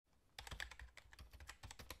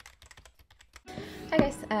Hi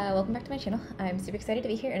guys, welcome back to my channel. I'm super excited to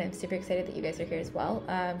be here and I'm super excited that you guys are here as well.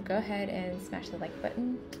 Go ahead and smash the like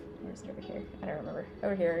button. Where is it over here? I don't remember.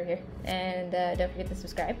 Over here. And don't forget to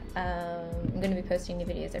subscribe. I'm going to be posting new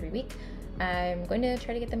videos every week. I'm going to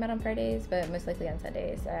try to get them out on Fridays, but most likely on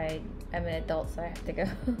Sundays. I'm an adult, so I have to go.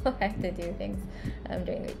 I have to do things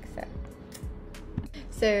during the week.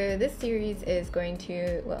 So this series is going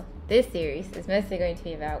to, this series is mostly going to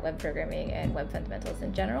be about web programming and web fundamentals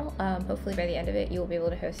in general. Hopefully by the end of it, you will be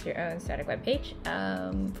able to host your own static web page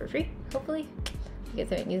for free, hopefully. I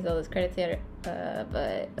guess I haven't used all those credits yet,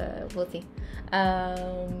 but we'll see.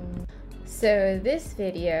 So this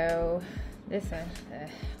video, this one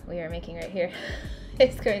we are making right here,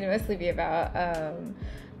 is going to mostly be about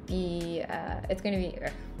it's going to be,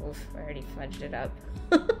 oof, I already fudged it up.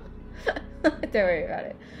 Don't worry about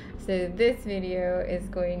it. So this video is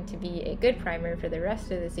going to be a good primer for the rest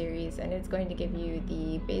of the series, and it's going to give you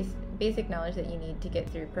the basic knowledge that you need to get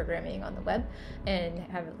through programming on the web and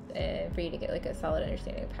have for you to get like a solid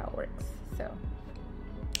understanding of how it works. So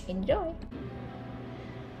enjoy.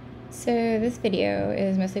 So this video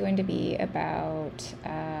is mostly going to be about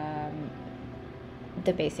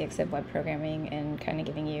the basics of web programming and kind of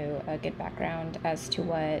giving you a good background as to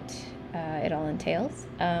what it all entails.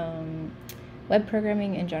 Web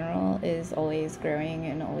programming in general is always growing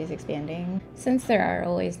and always expanding. Since there are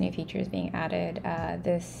always new features being added,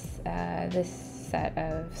 this set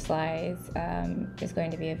of slides is going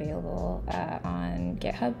to be available on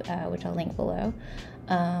GitHub, which I'll link below.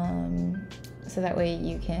 So that way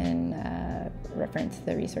you can reference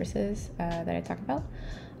the resources that I talk about.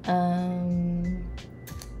 Trying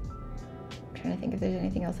to think if there's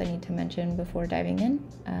anything else I need to mention before diving in.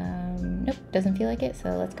 Nope, doesn't feel like it,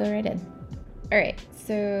 so let's go right in. Alright,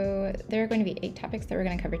 so there are going to be 8 topics that we're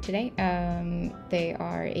going to cover today. They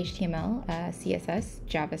are HTML, CSS,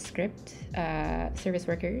 JavaScript, service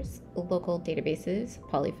workers, local databases,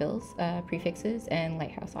 polyfills, prefixes, and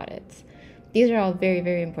lighthouse audits. These are all very,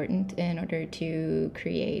 very important in order to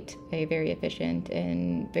create a very efficient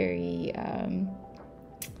and very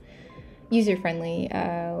user-friendly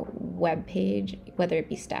web page, whether it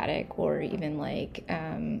be static or even like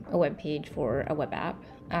a web page for a web app.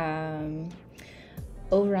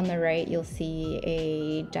 Over on the right, you'll see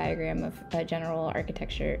a diagram of a general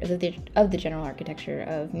architecture, of the general architecture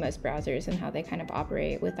of most browsers and how they kind of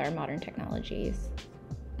operate with our modern technologies.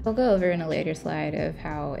 We'll go over in a later slide of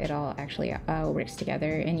how it all actually works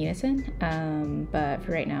together in unison, but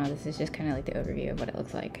for right now, this is just kind of like the overview of what it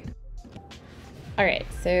looks like. Alright,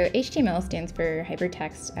 so HTML stands for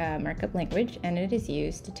Hypertext Markup Language, and it is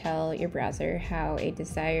used to tell your browser how a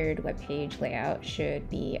desired web page layout should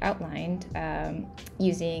be outlined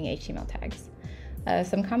using HTML tags.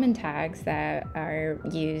 Some common tags that are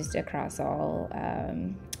used across all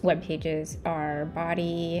web pages are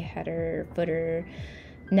body, header, footer,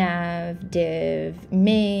 nav, div,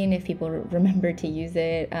 main, if people remember to use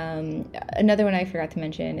it. Another one I forgot to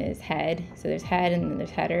mention is head. So there's head and then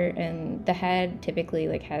there's header, and the head typically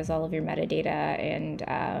like has all of your metadata, and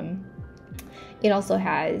it also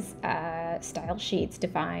has style sheets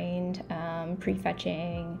defined,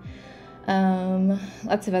 prefetching,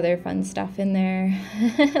 lots of other fun stuff in there.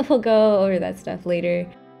 We'll go over that stuff later.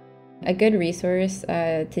 A good resource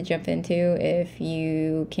to jump into if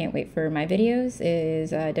you can't wait for my videos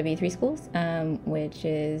is W3 Schools, which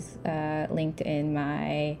is linked in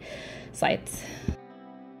my slides.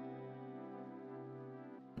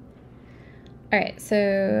 Alright,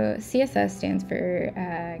 so CSS stands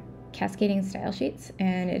for Cascading Style Sheets,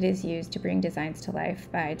 and it is used to bring designs to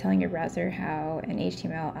life by telling your browser how an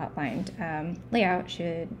HTML outlined layout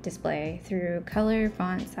should display through color,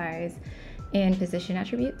 font, size, and position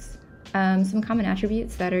attributes. Some common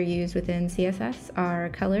attributes that are used within CSS are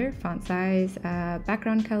color, font size,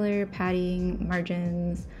 background color, padding,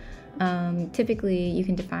 margins. Typically, you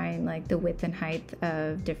can define like the width and height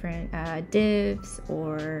of different divs,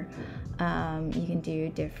 or you can do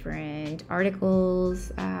different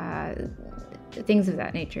articles, things of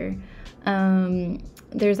that nature.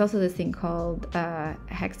 There's also this thing called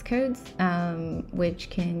hex codes, which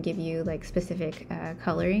can give you like specific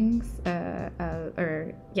colorings,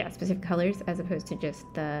 specific colors, as opposed to just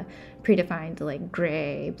the predefined like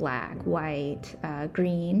gray, black, white,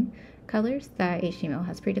 green colors that HTML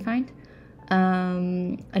has predefined.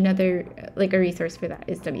 Another like a resource for that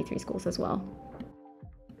is W3 Schools as well.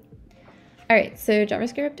 Alright, so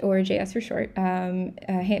JavaScript, or JS for short,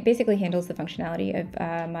 basically handles the functionality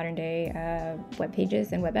of modern day web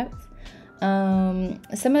pages and web apps.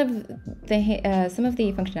 Some of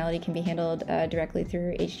the functionality can be handled directly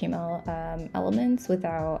through HTML elements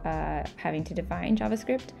without having to define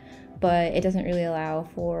JavaScript, but it doesn't really allow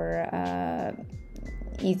for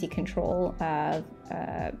easy control of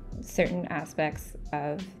certain aspects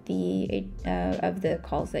of the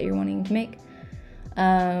calls that you're wanting to make.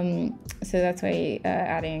 So that's why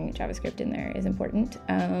adding JavaScript in there is important.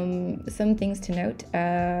 Some things to note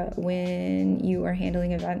when you are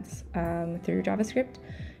handling events through JavaScript,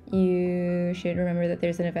 you should remember that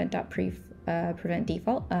there's an event.prevent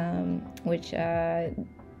default, which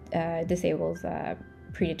disables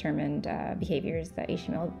predetermined behaviors that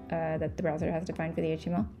that the browser has defined for the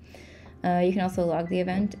HTML. You can also log the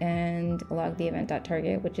event and log the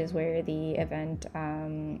event.target, which is where the event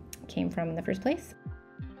came from in the first place.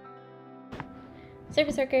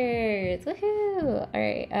 Service workers, woohoo! All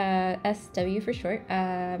right, SW for short,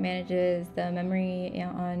 manages the memory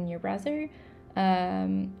on your browser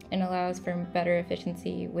and allows for better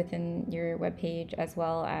efficiency within your web page as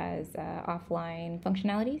well as offline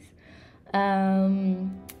functionalities.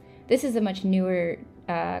 This is a much newer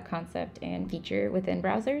concept and feature within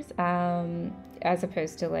browsers as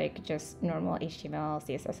opposed to like just normal HTML,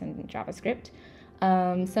 CSS, and JavaScript.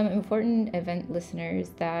 Some important event listeners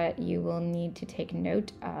that you will need to take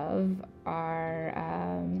note of are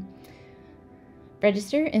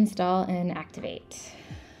register, install, and activate.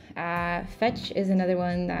 Fetch is another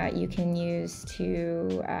one that you can use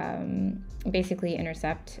to basically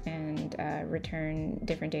intercept and return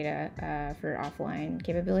different data for offline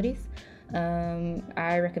capabilities.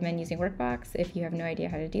 I recommend using Workbox if you have no idea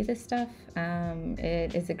how to do this stuff.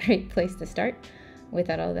 It is a great place to start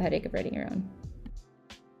without all the headache of writing your own.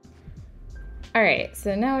 All right,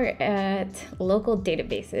 so now we're at local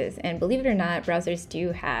databases, and believe it or not, browsers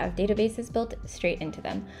do have databases built straight into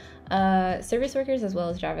them. Service workers as well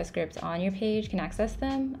as JavaScript on your page can access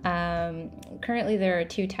them. Currently, there are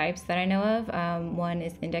two types that I know of. One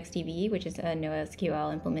is IndexedDB, which is a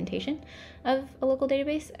NoSQL implementation of a local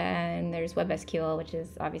database, and there's WebSQL, which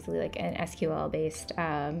is obviously like an SQL-based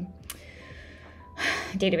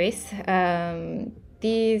database.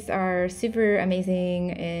 These are super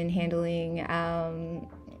amazing in handling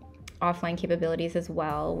offline capabilities as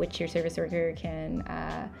well, which your service worker can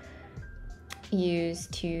use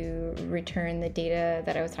to return the data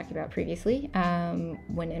that I was talking about previously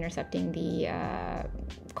when intercepting the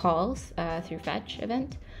calls through fetch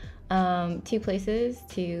event. Two places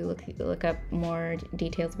to look up more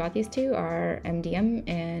details about these two are MDM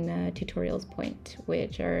and Tutorials Point,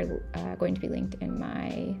 which are going to be linked in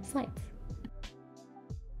my slides.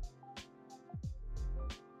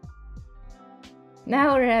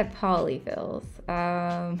 Now we're at polyfills.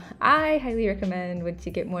 I highly recommend once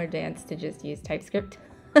you get more advanced to just use TypeScript,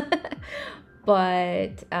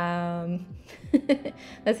 but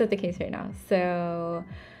that's not the case right now. So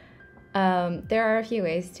there are a few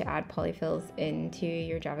ways to add polyfills into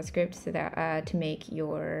your JavaScript so that to make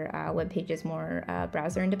your web pages more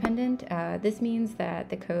browser independent. This means that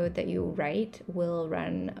the code that you write will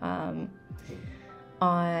run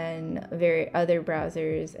on other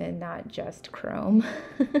browsers and not just Chrome,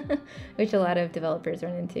 which a lot of developers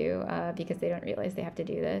run into because they don't realize they have to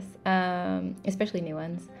do this, especially new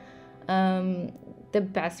ones. The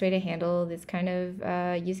best way to handle this kind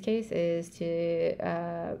of use case is to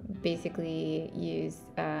basically use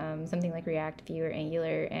something like React, Vue, or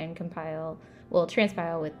Angular and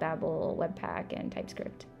transpile with Babel, Webpack, and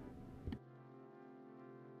TypeScript.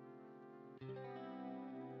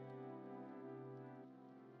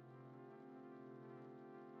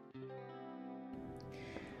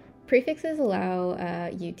 Prefixes allow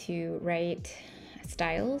you to write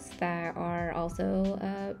styles that are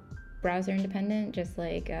also browser independent, just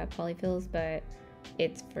like polyfills, but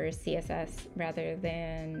it's for CSS rather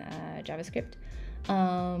than JavaScript.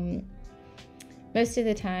 Most of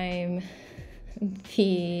the time,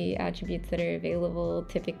 the attributes that are available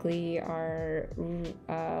typically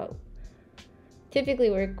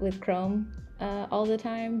work with Chrome all the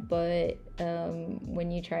time, but when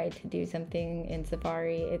you try to do something in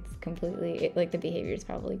Safari, it's the behavior is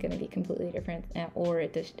probably going to be completely different, or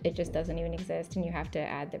it just doesn't even exist, and you have to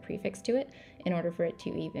add the prefix to it in order for it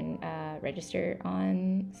to even register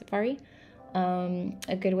on Safari.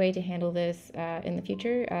 A good way to handle this in the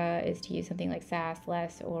future is to use something like Sass,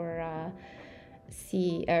 Less, or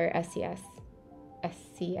SCSS.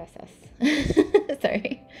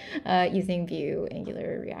 Sorry, using Vue,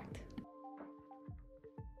 Angular, or React.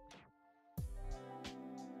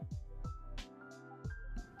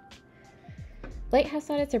 Lighthouse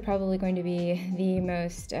audits are probably going to be the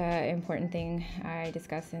most important thing I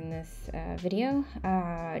discuss in this video,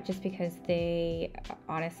 just because they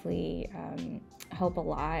honestly help a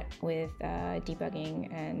lot with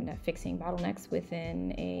debugging and fixing bottlenecks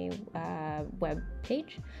within a web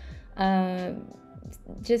page.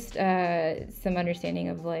 Just some understanding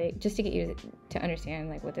of, like, just to get you to understand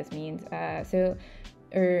like what this means, or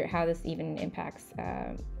how this even impacts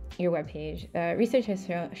your web page. Research has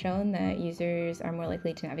shown that users are more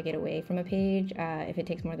likely to navigate away from a page if it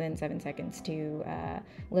takes more than 7 seconds to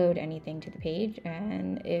load anything to the page,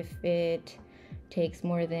 and if it takes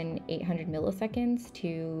more than 800 milliseconds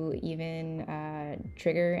to even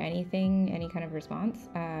trigger anything, any kind of response,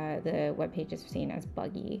 the web page is seen as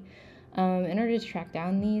buggy. In order to track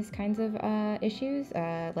down these kinds of issues,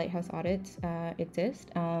 Lighthouse audits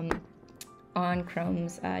exist on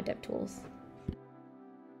Chrome's DevTools.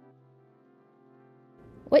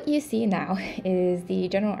 What you see now is the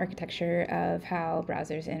general architecture of how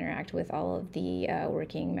browsers interact with all of the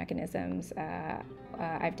working mechanisms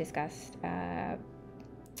I've discussed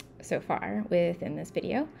so far within this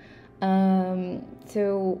video.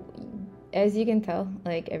 So as you can tell,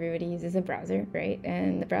 like, everybody uses a browser, right?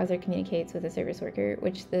 And the browser communicates with a service worker,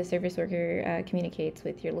 which the service worker communicates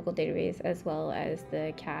with your local database as well as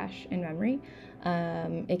the cache and memory.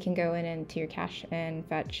 It can go into your cache and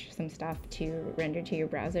fetch some stuff to render to your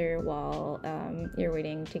browser while you're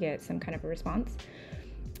waiting to get some kind of a response.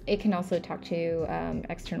 It can also talk to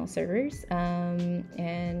external servers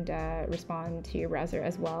and respond to your browser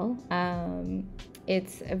as well.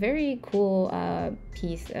 It's a very cool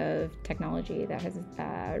piece of technology that has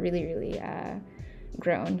really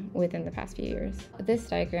grown within the past few years. This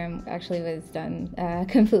diagram actually was done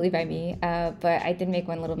completely by me, but I did make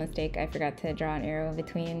one little mistake. I forgot to draw an arrow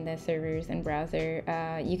between the servers and browser.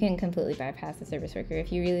 You can completely bypass the service worker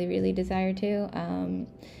if you really desire to.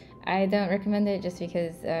 I don't recommend it just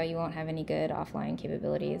because you won't have any good offline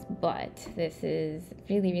capabilities, but this is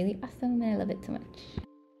really awesome and I love it so much.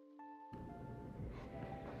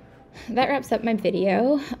 That wraps up my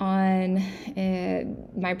video on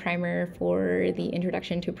my primer for the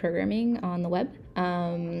introduction to programming on the web.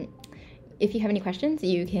 If you have any questions,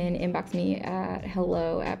 you can inbox me at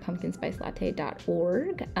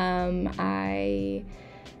hello@pumpkinspicelatte.org. I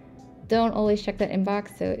don't always check that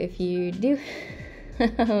inbox, so if you do,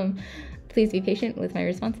 please be patient with my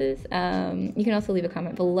responses. You can also leave a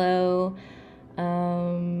comment below.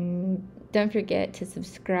 Don't forget to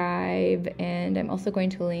subscribe, and I'm also going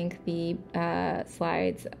to link the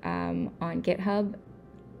slides on GitHub.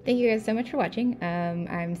 Thank you guys so much for watching.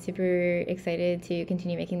 I'm super excited to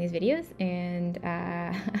continue making these videos, and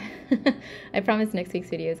I promise next week's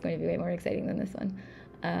video is going to be way more exciting than this one.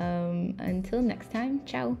 Until next time,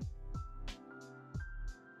 ciao!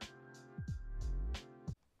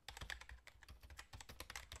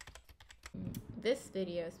 This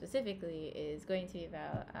video specifically is going to be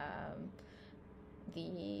about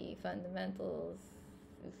the fundamentals.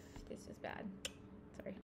 Oof, this is bad.